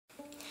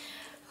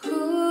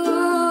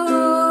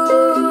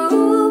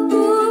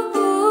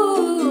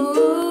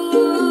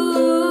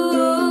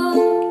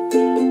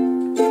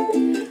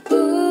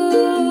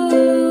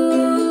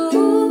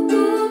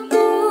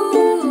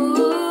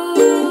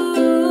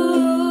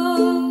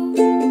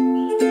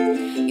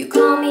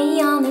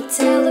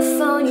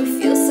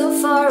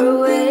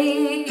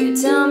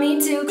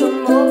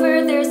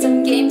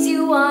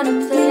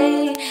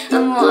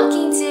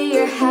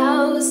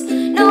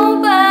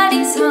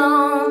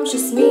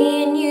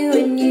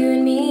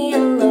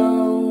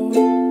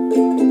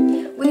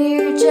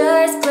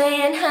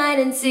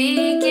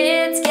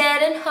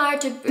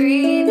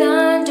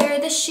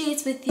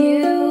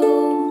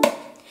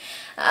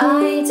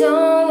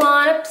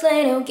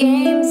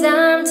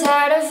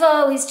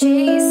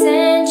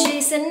always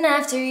chasing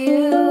after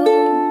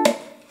you.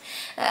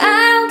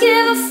 I don't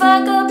give a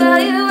fuck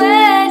about you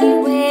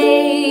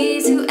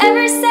anyways.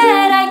 Whoever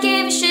said I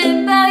gave a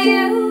shit about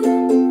you?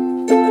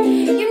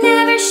 You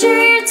never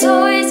share your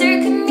toys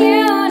or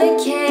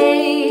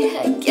communicate.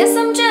 I guess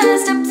I'm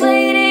just a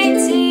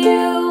playdate to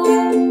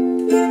you.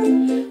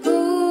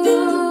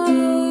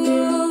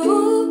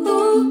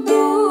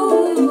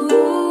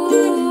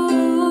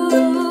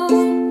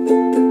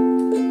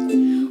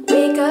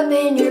 Wake up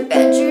in your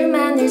bedroom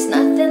and there's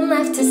nothing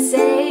left to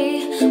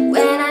say.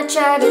 When I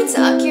try to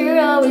talk, you're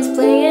always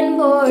playing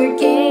board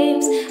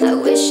games. I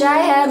wish I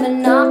had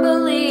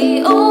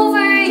monopoly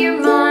over your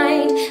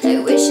mind. I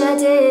wish I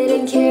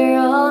didn't care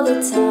all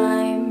the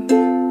time.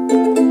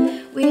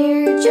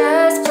 We're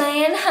just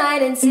playing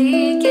hide and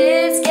seek.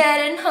 It's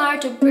getting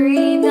hard to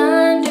breathe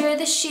under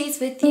the sheets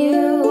with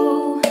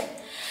you.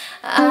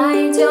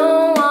 I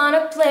don't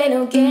wanna play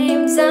no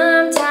games.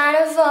 I'm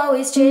tired of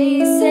always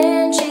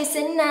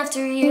chasing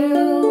after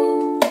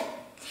you.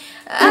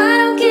 I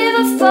don't give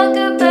a fuck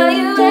about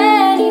you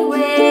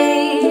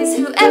anyways.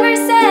 Whoever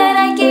said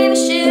I gave a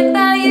shit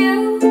about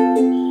you?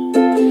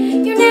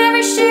 You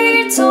never share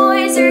your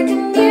toys or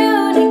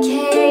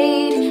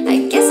communicate.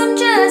 I guess I'm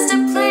just a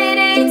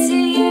playdate to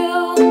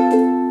you.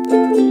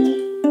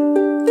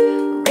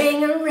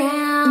 Ring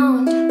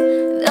around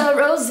the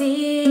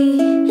rosy.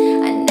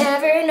 I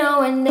never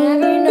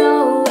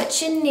know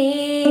what you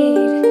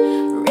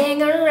need.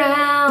 Ring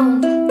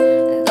around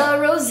the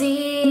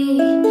rosy.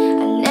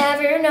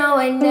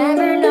 I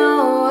never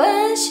know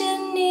what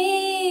you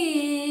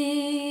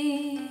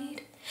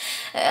need.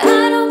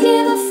 I don't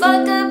give a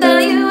fuck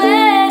about you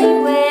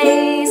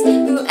anyways.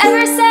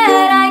 Whoever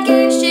said I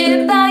gave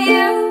shit about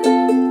you?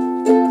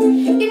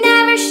 You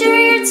never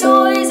share your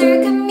toys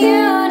or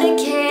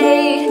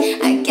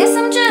communicate. I guess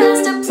I'm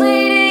just a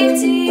playdate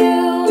to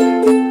you.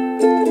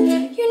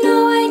 You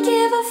know I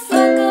give a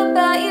fuck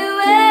about you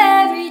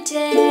every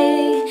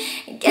day.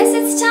 I guess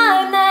it's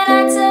time that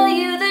I tell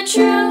you the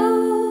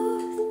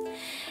truth.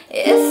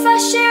 If I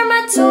share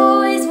my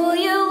toys, will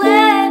you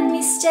let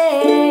me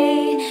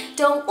stay?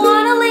 Don't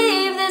wanna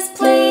leave this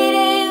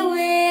playdate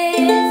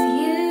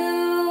with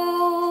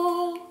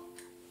you.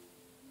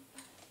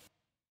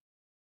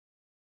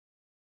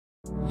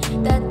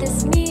 That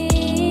this means